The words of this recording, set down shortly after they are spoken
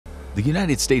The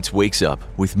United States wakes up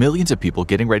with millions of people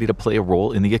getting ready to play a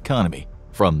role in the economy.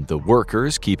 From the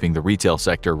workers keeping the retail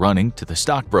sector running to the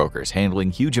stockbrokers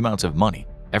handling huge amounts of money,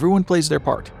 everyone plays their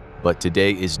part. But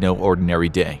today is no ordinary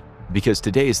day, because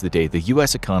today is the day the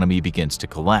US economy begins to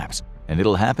collapse, and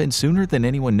it'll happen sooner than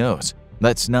anyone knows.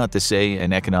 That's not to say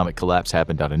an economic collapse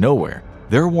happened out of nowhere.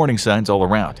 There are warning signs all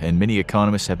around, and many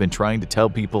economists have been trying to tell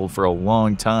people for a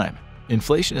long time.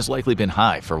 Inflation has likely been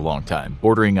high for a long time,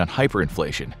 bordering on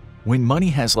hyperinflation. When money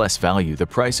has less value, the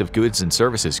price of goods and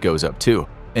services goes up too,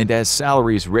 and as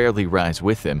salaries rarely rise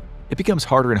with them, it becomes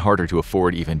harder and harder to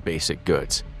afford even basic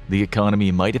goods. The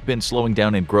economy might have been slowing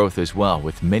down in growth as well,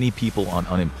 with many people on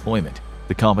unemployment.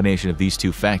 The combination of these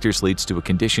two factors leads to a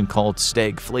condition called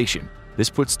stagflation.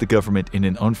 This puts the government in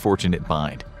an unfortunate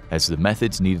bind, as the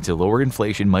methods needed to lower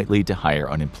inflation might lead to higher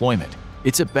unemployment.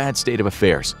 It's a bad state of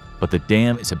affairs, but the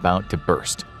dam is about to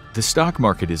burst. The stock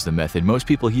market is the method most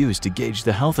people use to gauge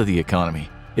the health of the economy.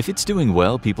 If it's doing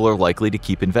well, people are likely to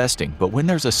keep investing, but when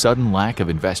there's a sudden lack of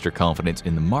investor confidence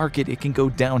in the market, it can go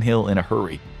downhill in a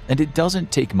hurry. And it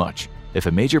doesn't take much. If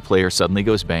a major player suddenly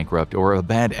goes bankrupt or a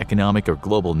bad economic or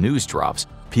global news drops,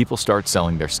 people start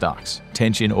selling their stocks.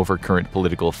 Tension over current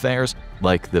political affairs,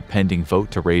 like the pending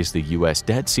vote to raise the US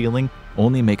debt ceiling,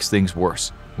 only makes things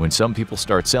worse. When some people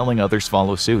start selling, others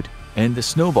follow suit, and the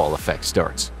snowball effect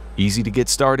starts. Easy to get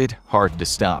started, hard to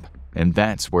stop, and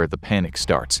that's where the panic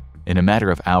starts. In a matter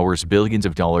of hours, billions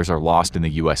of dollars are lost in the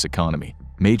US economy.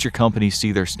 Major companies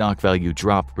see their stock value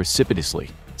drop precipitously,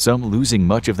 some losing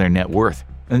much of their net worth.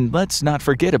 And let's not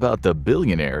forget about the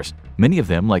billionaires. Many of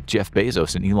them, like Jeff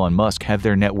Bezos and Elon Musk, have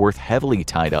their net worth heavily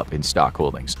tied up in stock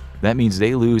holdings. That means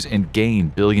they lose and gain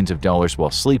billions of dollars while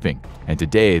sleeping, and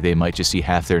today they might just see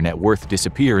half their net worth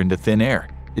disappear into thin air.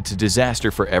 It's a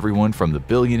disaster for everyone from the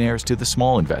billionaires to the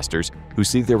small investors who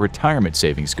see their retirement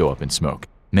savings go up in smoke.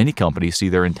 Many companies see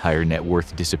their entire net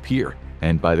worth disappear,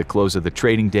 and by the close of the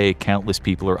trading day, countless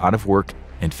people are out of work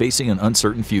and facing an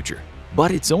uncertain future.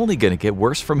 But it's only going to get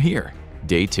worse from here.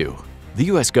 Day 2. The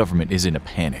US government is in a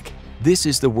panic. This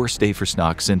is the worst day for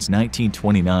stocks since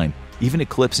 1929, even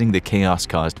eclipsing the chaos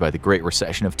caused by the Great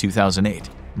Recession of 2008.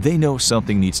 They know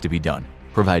something needs to be done,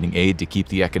 providing aid to keep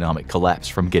the economic collapse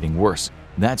from getting worse.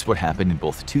 That's what happened in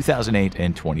both 2008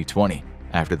 and 2020.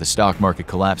 After the stock market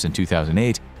collapse in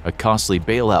 2008, a costly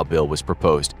bailout bill was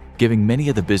proposed, giving many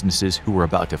of the businesses who were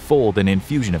about to fold an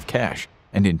infusion of cash.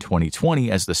 And in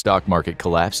 2020, as the stock market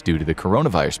collapsed due to the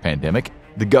coronavirus pandemic,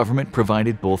 the government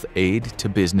provided both aid to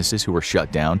businesses who were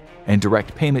shut down and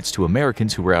direct payments to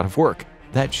Americans who were out of work.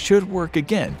 That should work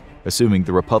again, assuming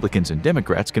the Republicans and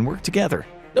Democrats can work together.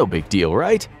 No big deal,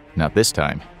 right? Not this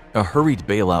time. A hurried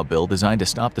bailout bill designed to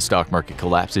stop the stock market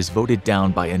collapse is voted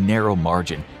down by a narrow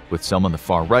margin, with some on the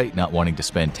far right not wanting to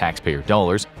spend taxpayer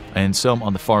dollars and some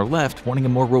on the far left wanting a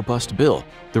more robust bill.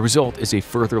 The result is a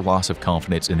further loss of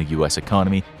confidence in the US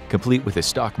economy, complete with a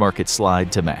stock market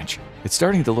slide to match. It's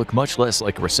starting to look much less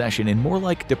like a recession and more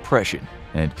like depression,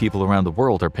 and people around the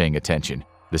world are paying attention.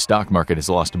 The stock market has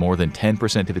lost more than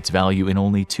 10% of its value in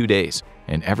only 2 days,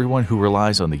 and everyone who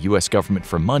relies on the US government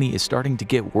for money is starting to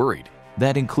get worried.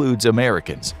 That includes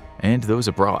Americans and those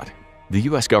abroad. The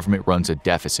US government runs a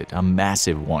deficit, a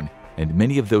massive one, and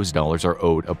many of those dollars are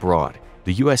owed abroad.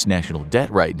 The US national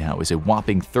debt right now is a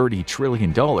whopping $30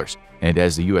 trillion, and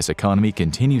as the US economy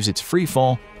continues its free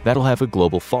fall, that'll have a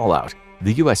global fallout.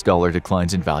 The US dollar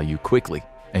declines in value quickly,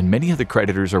 and many of the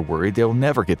creditors are worried they'll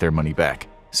never get their money back.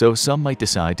 So some might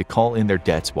decide to call in their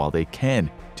debts while they can,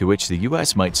 to which the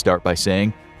US might start by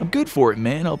saying, "I'm good for it,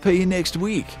 man, I'll pay you next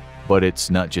week." But it's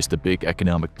not just the big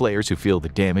economic players who feel the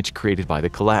damage created by the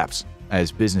collapse.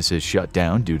 As businesses shut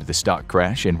down due to the stock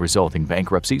crash and resulting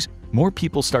bankruptcies, more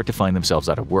people start to find themselves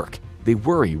out of work. They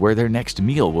worry where their next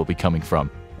meal will be coming from,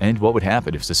 and what would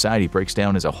happen if society breaks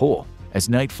down as a whole. As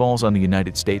night falls on the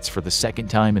United States for the second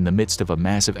time in the midst of a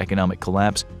massive economic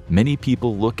collapse, many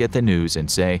people look at the news and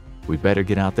say, "We better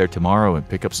get out there tomorrow and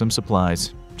pick up some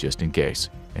supplies, just in case."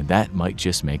 And that might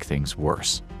just make things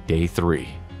worse. Day 3.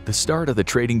 The start of the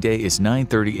trading day is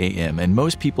 9:30 a.m. and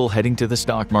most people heading to the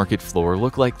stock market floor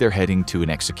look like they're heading to an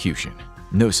execution.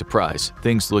 No surprise,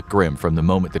 things look grim from the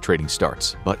moment the trading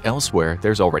starts, but elsewhere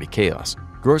there's already chaos.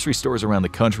 Grocery stores around the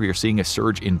country are seeing a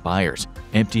surge in buyers,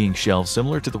 emptying shelves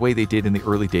similar to the way they did in the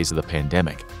early days of the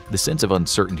pandemic. The sense of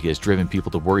uncertainty has driven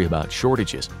people to worry about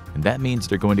shortages, and that means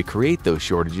they're going to create those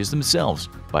shortages themselves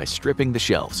by stripping the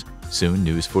shelves. Soon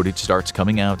news footage starts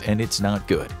coming out and it's not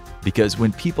good, because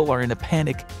when people are in a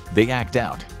panic, they act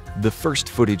out. The first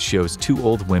footage shows 2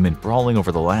 old women brawling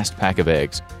over the last pack of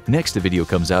eggs. Next, a video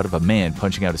comes out of a man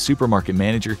punching out a supermarket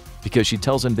manager because she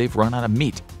tells him they've run out of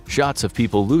meat. Shots of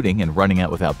people looting and running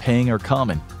out without paying are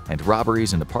common, and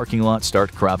robberies in the parking lot start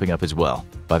cropping up as well.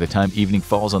 By the time evening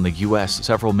falls on the US,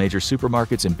 several major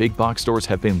supermarkets and big box stores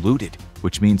have been looted,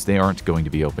 which means they aren't going to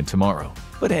be open tomorrow.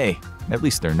 But hey, at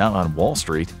least they're not on Wall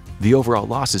Street. The overall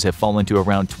losses have fallen to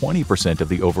around 20% of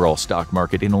the overall stock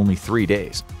market in only 3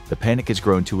 days. The panic has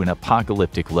grown to an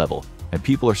apocalyptic level, and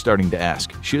people are starting to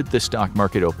ask, should the stock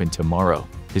market open tomorrow?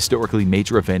 Historically,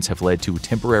 major events have led to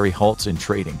temporary halts in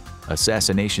trading.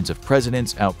 Assassinations of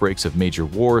presidents, outbreaks of major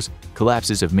wars,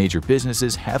 collapses of major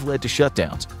businesses have led to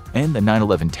shutdowns, and the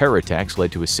 9/11 terror attacks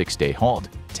led to a 6-day halt.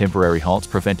 Temporary halts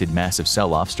prevented massive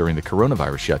sell-offs during the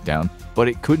coronavirus shutdown, but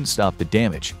it couldn't stop the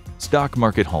damage. Stock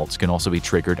market halts can also be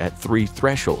triggered at 3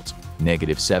 thresholds: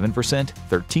 -7%,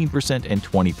 13%, and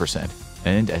 20%.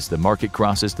 And as the market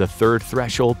crosses the 3rd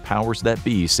threshold, powers that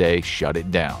be say shut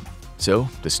it down. So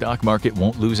the stock market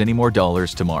won't lose any more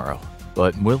dollars tomorrow.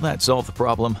 But will that solve the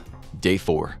problem? Day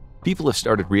 4. People have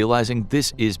started realizing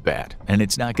this is bad, and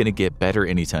it's not going to get better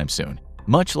anytime soon.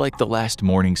 Much like the last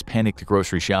morning's panicked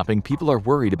grocery shopping, people are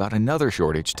worried about another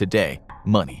shortage today: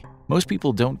 money. Most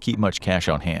people don't keep much cash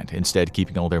on hand, instead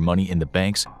keeping all their money in the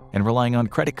banks and relying on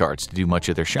credit cards to do much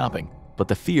of their shopping. But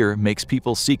the fear makes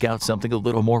people seek out something a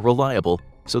little more reliable,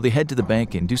 so they head to the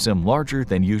bank and do some larger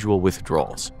than usual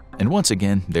withdrawals. And once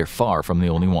again, they're far from the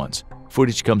only ones.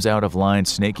 Footage comes out of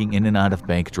lines snaking in and out of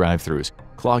bank drive-thrus,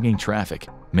 clogging traffic.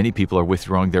 Many people are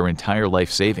withdrawing their entire life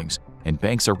savings, and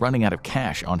banks are running out of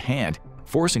cash on hand,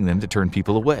 forcing them to turn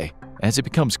people away. As it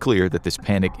becomes clear that this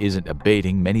panic isn't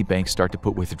abating, many banks start to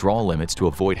put withdrawal limits to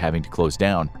avoid having to close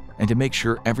down and to make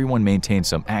sure everyone maintains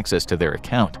some access to their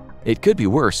account. It could be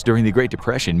worse. During the Great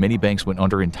Depression, many banks went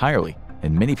under entirely,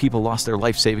 and many people lost their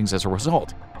life savings as a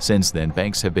result. Since then,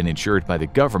 banks have been insured by the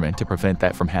government to prevent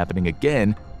that from happening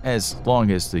again, as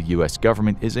long as the US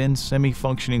government is in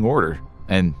semi-functioning order.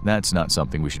 And that's not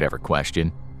something we should ever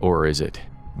question, or is it?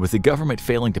 With the government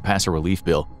failing to pass a relief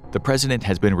bill, the president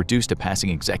has been reduced to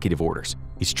passing executive orders.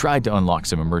 He's tried to unlock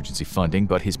some emergency funding,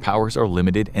 but his powers are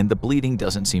limited and the bleeding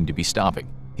doesn't seem to be stopping.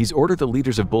 He's ordered the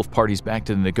leaders of both parties back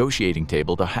to the negotiating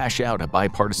table to hash out a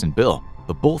bipartisan bill,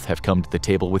 but both have come to the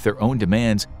table with their own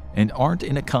demands and aren't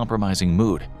in a compromising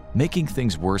mood. Making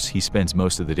things worse, he spends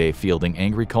most of the day fielding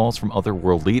angry calls from other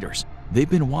world leaders. They've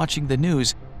been watching the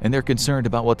news and they're concerned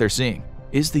about what they're seeing.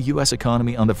 Is the US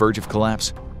economy on the verge of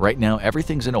collapse? Right now,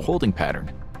 everything's in a holding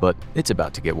pattern, but it's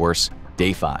about to get worse.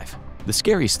 Day 5. The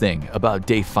scariest thing about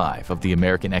Day 5 of the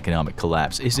American economic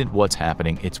collapse isn't what's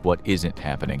happening, it's what isn't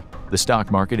happening. The stock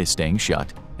market is staying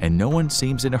shut, and no one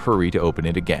seems in a hurry to open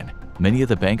it again. Many of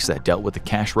the banks that dealt with the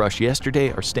cash rush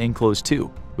yesterday are staying closed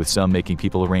too, with some making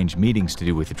people arrange meetings to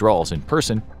do withdrawals in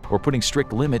person or putting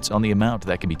strict limits on the amount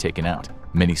that can be taken out.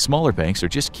 Many smaller banks are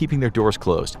just keeping their doors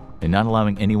closed and not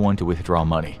allowing anyone to withdraw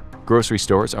money. Grocery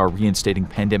stores are reinstating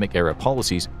pandemic-era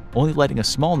policies, only letting a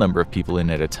small number of people in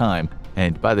at a time,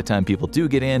 and by the time people do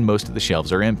get in, most of the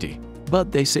shelves are empty.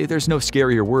 But they say there's no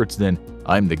scarier words than,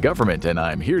 "I'm the government and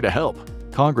I'm here to help."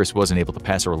 Congress wasn't able to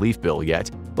pass a relief bill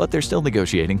yet, but they're still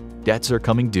negotiating. Debts are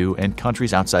coming due, and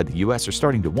countries outside the US are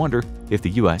starting to wonder if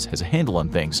the US has a handle on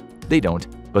things. They don't,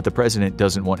 but the president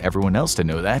doesn't want everyone else to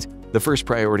know that. The first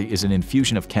priority is an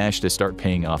infusion of cash to start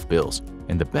paying off bills,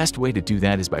 and the best way to do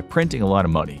that is by printing a lot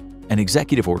of money. An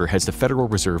executive order has the Federal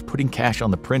Reserve putting cash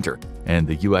on the printer, and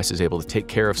the US is able to take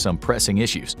care of some pressing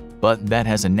issues. But that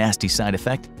has a nasty side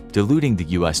effect, diluting the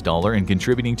US dollar and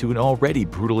contributing to an already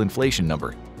brutal inflation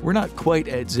number. We're not quite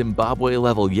at Zimbabwe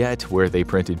level yet, where they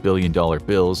printed billion-dollar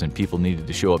bills and people needed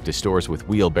to show up to stores with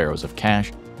wheelbarrows of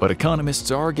cash, but economists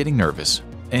are getting nervous.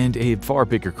 And a far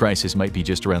bigger crisis might be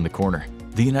just around the corner.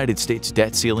 The United States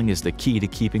debt ceiling is the key to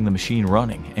keeping the machine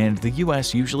running, and the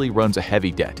US usually runs a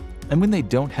heavy debt. And when they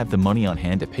don't have the money on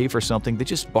hand to pay for something, they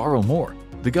just borrow more.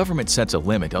 The government sets a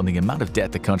limit on the amount of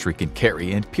debt the country can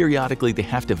carry, and periodically they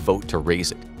have to vote to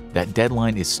raise it. That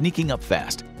deadline is sneaking up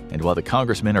fast, and while the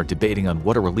congressmen are debating on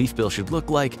what a relief bill should look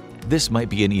like, this might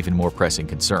be an even more pressing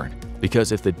concern.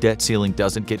 Because if the debt ceiling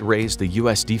doesn't get raised, the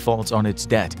US defaults on its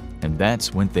debt, and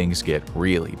that's when things get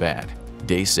really bad.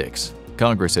 Day 6.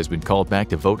 Congress has been called back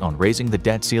to vote on raising the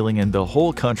debt ceiling, and the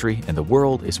whole country and the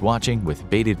world is watching with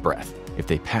bated breath. If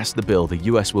they pass the bill, the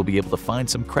US will be able to find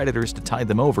some creditors to tide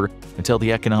them over until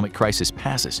the economic crisis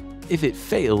passes. If it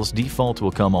fails, default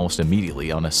will come almost immediately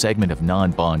on a segment of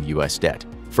non-bond US debt,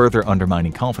 further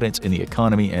undermining confidence in the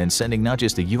economy and sending not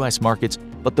just the US markets,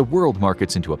 but the world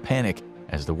markets into a panic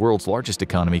as the world's largest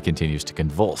economy continues to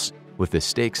convulse. With the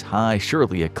stakes high,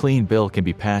 surely a clean bill can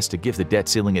be passed to give the debt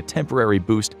ceiling a temporary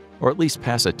boost, or at least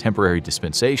pass a temporary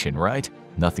dispensation, right?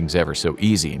 Nothing's ever so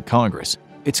easy in Congress.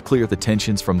 It's clear the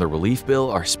tensions from the relief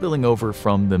bill are spilling over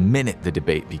from the minute the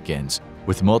debate begins,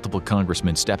 with multiple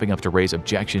congressmen stepping up to raise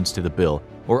objections to the bill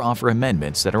or offer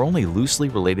amendments that are only loosely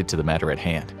related to the matter at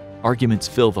hand. Arguments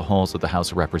fill the halls of the House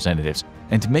of Representatives,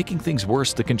 and making things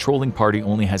worse, the controlling party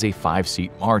only has a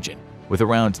 5-seat margin, with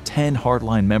around 10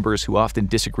 hardline members who often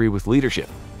disagree with leadership.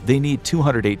 They need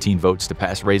 218 votes to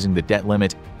pass raising the debt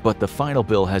limit, but the final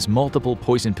bill has multiple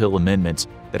poison pill amendments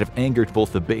that have angered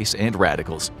both the base and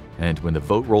radicals, and when the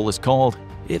vote roll is called,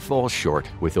 it falls short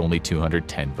with only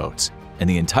 210 votes. And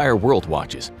the entire world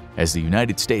watches, as the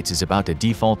United States is about to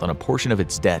default on a portion of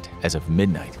its debt as of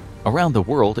midnight. Around the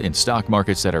world, in stock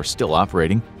markets that are still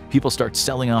operating, people start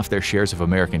selling off their shares of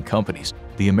American companies.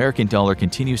 The American dollar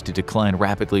continues to decline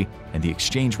rapidly, and the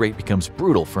exchange rate becomes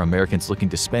brutal for Americans looking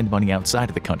to spend money outside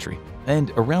of the country.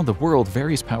 And around the world,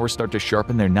 various powers start to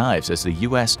sharpen their knives as the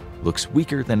U.S. looks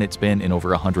weaker than it's been in over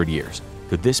 100 years.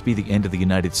 Could this be the end of the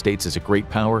United States as a great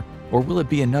power, or will it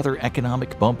be another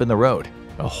economic bump in the road?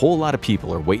 A whole lot of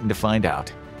people are waiting to find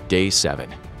out. Day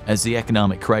 7. As the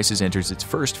economic crisis enters its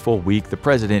first full week, the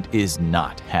president is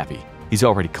not happy. He's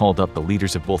already called up the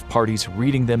leaders of both parties,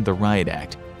 reading them the riot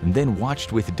act, and then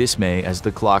watched with dismay as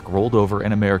the clock rolled over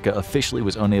and America officially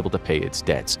was unable to pay its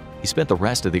debts. He spent the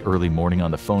rest of the early morning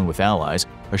on the phone with allies,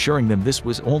 assuring them this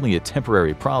was only a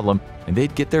temporary problem and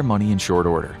they'd get their money in short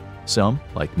order. Some,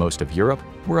 like most of Europe,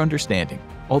 were understanding,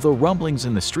 although rumblings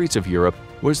in the streets of Europe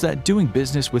was that doing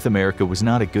business with America was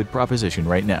not a good proposition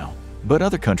right now. But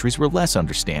other countries were less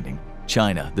understanding.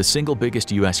 China, the single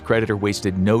biggest U.S. creditor,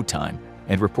 wasted no time,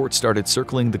 and reports started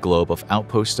circling the globe of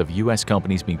outposts of U.S.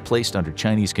 companies being placed under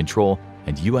Chinese control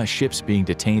and U.S. ships being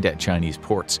detained at Chinese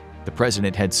ports. The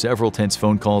president had several tense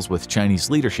phone calls with Chinese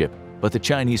leadership, but the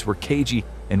Chinese were cagey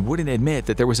and wouldn't admit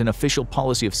that there was an official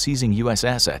policy of seizing U.S.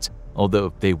 assets,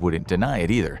 although they wouldn't deny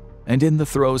it either. And in the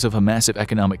throes of a massive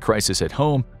economic crisis at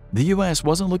home, the U.S.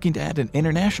 wasn't looking to add an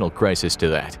international crisis to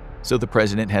that. So the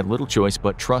president had little choice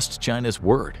but trust China's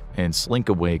word and slink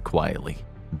away quietly.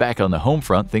 Back on the home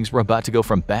front, things were about to go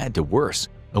from bad to worse.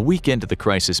 A week into the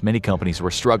crisis, many companies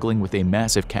were struggling with a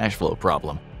massive cash flow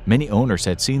problem. Many owners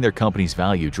had seen their company's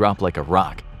value drop like a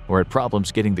rock, or had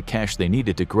problems getting the cash they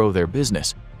needed to grow their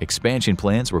business. Expansion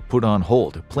plans were put on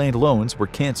hold, planned loans were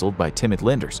canceled by timid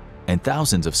lenders, and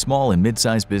thousands of small and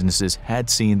mid-sized businesses had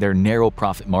seen their narrow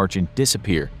profit margin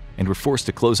disappear and were forced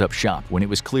to close up shop when it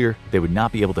was clear they would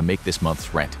not be able to make this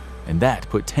month's rent. And that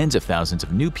put tens of thousands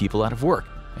of new people out of work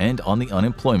and on the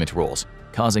unemployment rolls,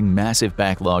 causing massive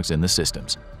backlogs in the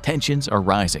systems. Tensions are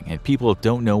rising and people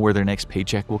don't know where their next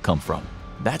paycheck will come from.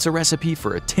 That's a recipe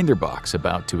for a tinderbox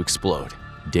about to explode.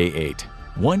 Day 8.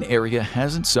 One area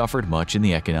hasn't suffered much in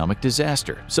the economic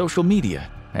disaster: social media.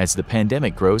 As the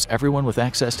pandemic grows, everyone with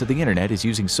access to the internet is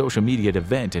using social media to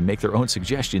vent and make their own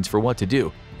suggestions for what to do,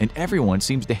 and everyone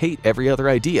seems to hate every other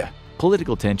idea.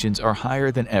 Political tensions are higher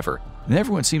than ever, and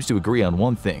everyone seems to agree on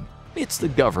one thing: it's the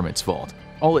government's fault.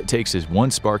 All it takes is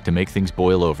one spark to make things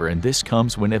boil over, and this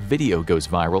comes when a video goes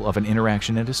viral of an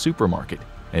interaction at a supermarket.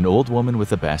 An old woman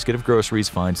with a basket of groceries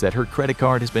finds that her credit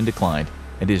card has been declined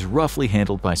and is roughly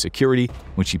handled by security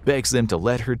when she begs them to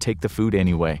let her take the food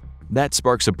anyway. That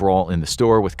sparks a brawl in the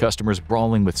store, with customers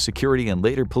brawling with security and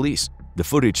later police. The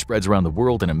footage spreads around the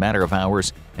world in a matter of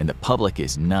hours, and the public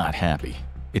is not happy.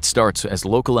 It starts as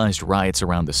localized riots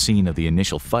around the scene of the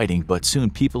initial fighting, but soon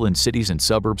people in cities and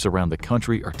suburbs around the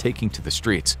country are taking to the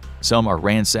streets. Some are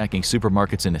ransacking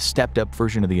supermarkets in a stepped-up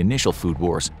version of the initial food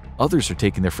wars. Others are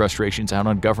taking their frustrations out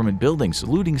on government buildings,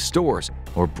 looting stores,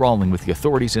 or brawling with the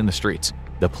authorities in the streets.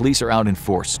 The police are out in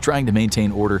force, trying to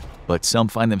maintain order, but some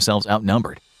find themselves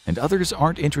outnumbered, and others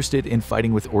aren't interested in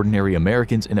fighting with ordinary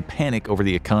Americans in a panic over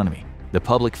the economy. The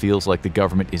public feels like the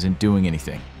government isn't doing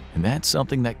anything, and that's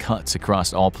something that cuts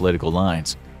across all political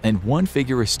lines. And one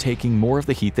figure is taking more of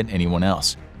the heat than anyone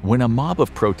else. When a mob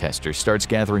of protesters starts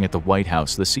gathering at the White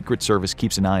House, the Secret Service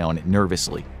keeps an eye on it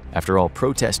nervously. After all,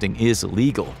 protesting is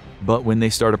legal, but when they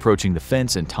start approaching the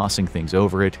fence and tossing things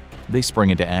over it, they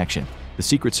spring into action. The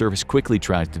Secret Service quickly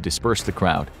tries to disperse the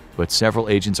crowd, but several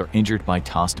agents are injured by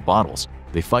tossed bottles.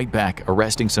 They fight back,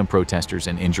 arresting some protesters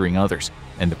and injuring others,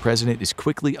 and the president is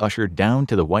quickly ushered down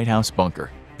to the White House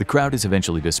bunker. The crowd is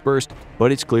eventually dispersed,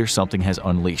 but it's clear something has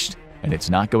unleashed, and it's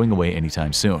not going away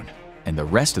anytime soon. And the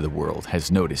rest of the world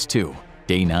has noticed too.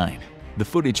 Day 9. The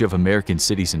footage of American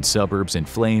cities and suburbs in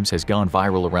flames has gone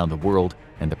viral around the world,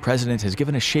 and the president has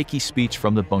given a shaky speech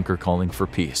from the bunker calling for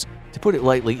peace. To put it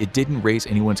lightly, it didn't raise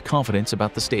anyone's confidence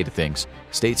about the state of things.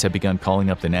 States have begun calling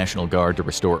up the National Guard to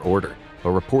restore order,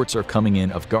 but reports are coming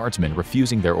in of guardsmen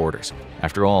refusing their orders.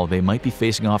 After all, they might be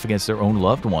facing off against their own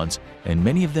loved ones, and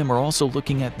many of them are also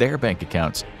looking at their bank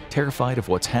accounts, terrified of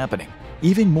what's happening.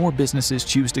 Even more businesses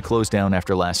choose to close down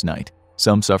after last night,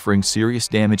 some suffering serious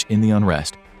damage in the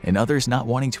unrest, and others not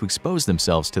wanting to expose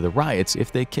themselves to the riots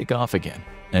if they kick off again.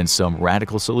 And some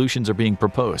radical solutions are being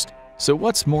proposed. So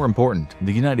what's more important,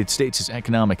 the United States'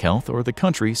 economic health or the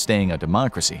country staying a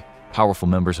democracy? Powerful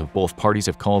members of both parties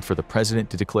have called for the president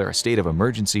to declare a state of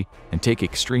emergency and take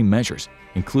extreme measures,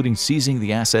 including seizing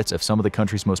the assets of some of the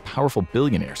country's most powerful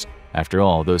billionaires. After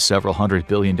all, those several $100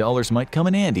 billion might come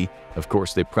in handy. Of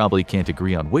course, they probably can't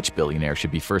agree on which billionaire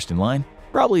should be first in line,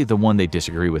 probably the one they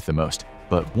disagree with the most.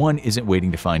 But one isn't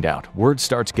waiting to find out. Word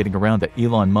starts getting around that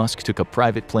Elon Musk took a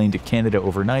private plane to Canada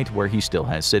overnight where he still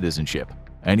has citizenship.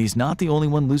 And he's not the only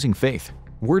one losing faith.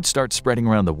 Word starts spreading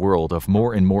around the world of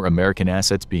more and more American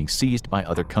assets being seized by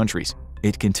other countries.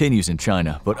 It continues in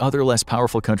China, but other less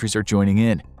powerful countries are joining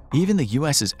in. Even the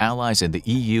US's allies in the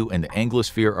EU and the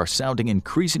Anglosphere are sounding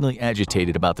increasingly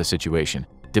agitated about the situation,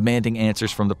 demanding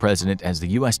answers from the president as the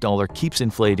US dollar keeps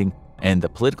inflating and the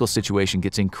political situation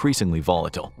gets increasingly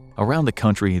volatile. Around the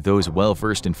country, those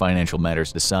well-versed in financial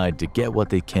matters decide to get what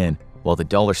they can while the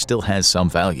dollar still has some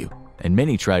value, and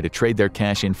many try to trade their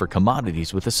cash in for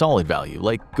commodities with a solid value,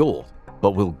 like gold.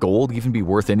 But will gold even be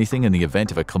worth anything in the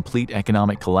event of a complete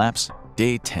economic collapse?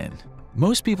 Day 10.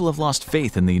 Most people have lost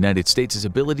faith in the United States'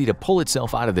 ability to pull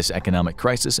itself out of this economic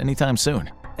crisis anytime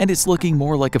soon, and it's looking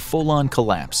more like a full-on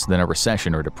collapse than a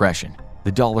recession or depression.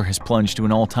 The dollar has plunged to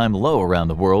an all-time low around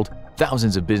the world,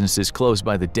 thousands of businesses close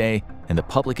by the day, and the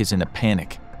public is in a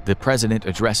panic. The president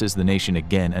addresses the nation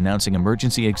again, announcing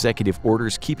emergency executive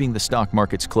orders keeping the stock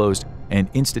markets closed and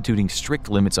instituting strict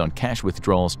limits on cash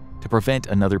withdrawals to prevent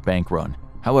another bank run.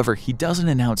 However, he doesn't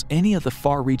announce any of the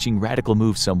far-reaching radical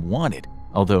moves some wanted,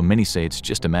 although many say it's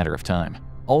just a matter of time.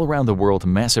 All around the world, a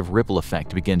massive ripple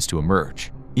effect begins to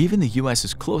emerge. Even the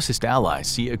US's closest allies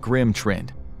see a grim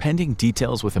trend. Pending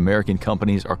details with American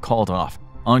companies are called off,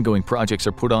 ongoing projects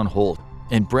are put on hold,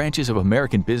 and branches of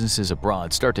American businesses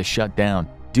abroad start to shut down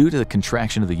due to the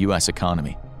contraction of the US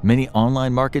economy. Many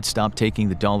online markets stop taking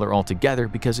the dollar altogether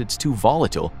because it's too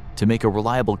volatile to make a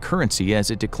reliable currency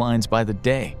as it declines by the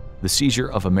day. The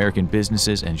seizure of American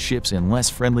businesses and ships in less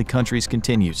friendly countries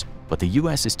continues, but the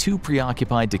US is too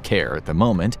preoccupied to care at the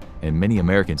moment, and many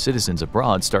American citizens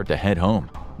abroad start to head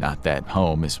home. Not that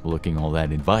home is looking all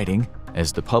that inviting.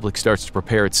 As the public starts to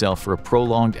prepare itself for a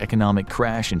prolonged economic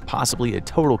crash and possibly a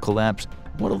total collapse,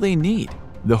 what'll they need?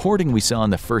 The hoarding we saw in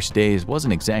the first days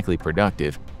wasn't exactly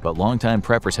productive, but longtime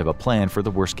preppers have a plan for the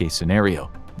worst-case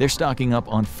scenario. They're stocking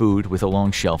up on food with a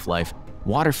long shelf life,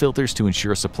 water filters to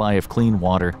ensure a supply of clean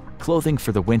water, clothing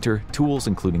for the winter, tools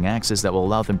including axes that will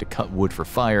allow them to cut wood for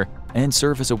fire and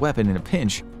serve as a weapon in a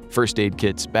pinch, first aid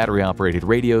kits, battery-operated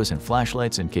radios, and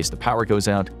flashlights in case the power goes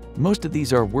out. Most of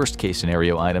these are worst-case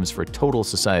scenario items for total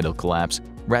societal collapse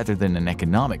rather than an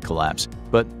economic collapse,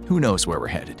 but who knows where we're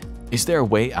headed. Is there a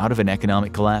way out of an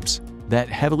economic collapse? That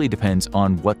heavily depends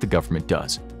on what the government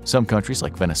does. Some countries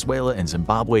like Venezuela and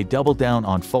Zimbabwe doubled down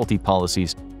on faulty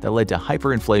policies that led to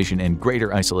hyperinflation and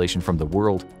greater isolation from the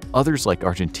world. Others like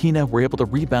Argentina were able to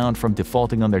rebound from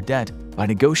defaulting on their debt by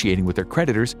negotiating with their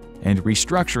creditors and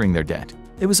restructuring their debt.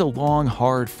 It was a long,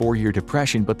 hard 4-year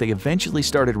depression, but they eventually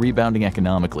started rebounding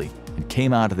economically and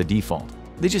came out of the default.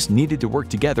 They just needed to work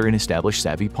together and establish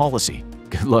savvy policy.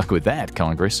 Good luck with that,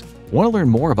 Congress. Want to learn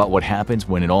more about what happens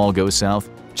when it all goes south?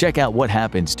 Check out What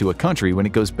Happens to a Country When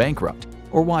It Goes Bankrupt,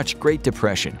 or watch Great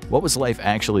Depression, What Was Life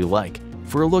Actually Like,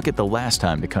 for a look at the last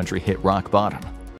time the country hit rock bottom.